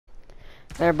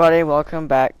Hey everybody, welcome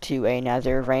back to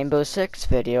another Rainbow Six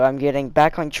video. I'm getting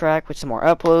back on track with some more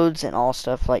uploads and all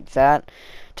stuff like that.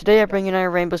 Today I bring you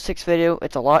another Rainbow Six video.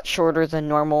 It's a lot shorter than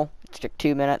normal. It's like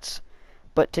 2 minutes.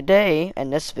 But today, in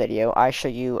this video, I show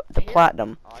you the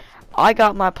platinum. I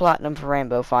got my platinum for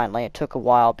Rainbow finally. It took a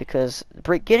while because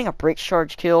getting a breach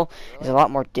charge kill is a lot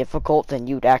more difficult than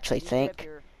you'd actually think.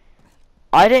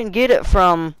 I didn't get it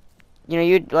from,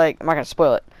 you'd like, I'm not gonna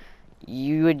spoil it.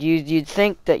 You'd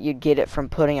think that you'd get it from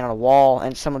putting it on a wall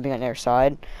and someone being on the other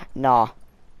side. Nah.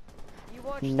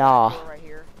 Nah.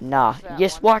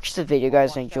 Just watch the video,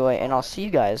 guys, and enjoy, and I'll see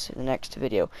you guys in the next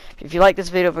video. If you like this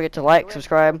video, don't forget to like,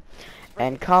 subscribe,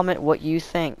 and comment what you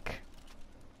think.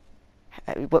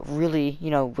 What really,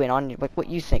 went on, like what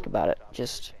you think about it.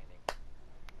 Just,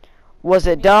 was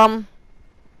it dumb?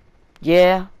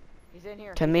 Yeah.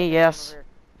 To me, yes.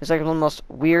 It's like one of the most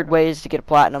weird ways to get a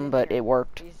platinum, but it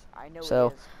worked.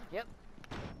 So,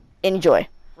 enjoy.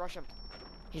 Rush him.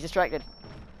 He's distracted.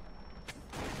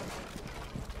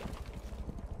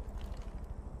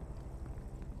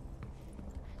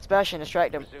 Sebastian,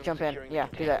 distract him. Resume Jump in. securing the Yeah, do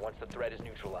container that. Once the threat is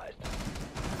neutralized.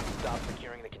 Stop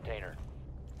securing the container.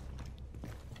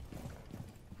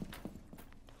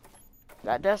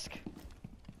 That desk?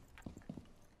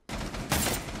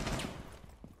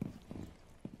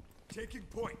 Taking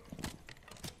point.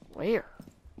 Where?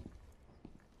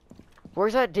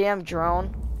 Where's that damn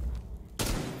drone?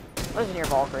 Listen here,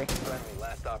 Valkyrie. Friendly,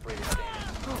 last operator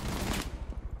standing.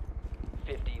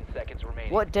 15 seconds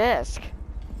remaining. What desk?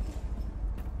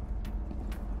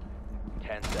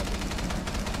 10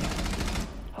 seconds.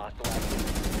 Hostile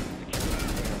activity. Secure the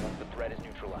container once the threat is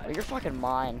neutralized. Oh, you're fucking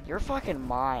mine. You're fucking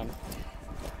mine.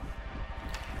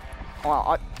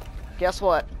 Well, guess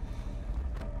what?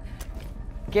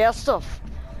 Guess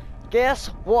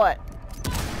what?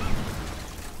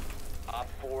 Op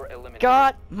 4 eliminated.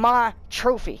 Got my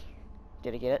trophy.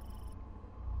 Did I get it?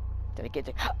 Did I get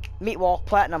the meat wall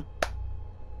platinum?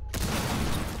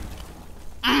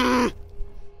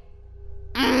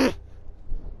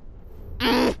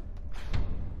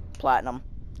 Platinum.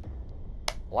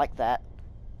 Like that.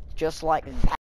 Just like that.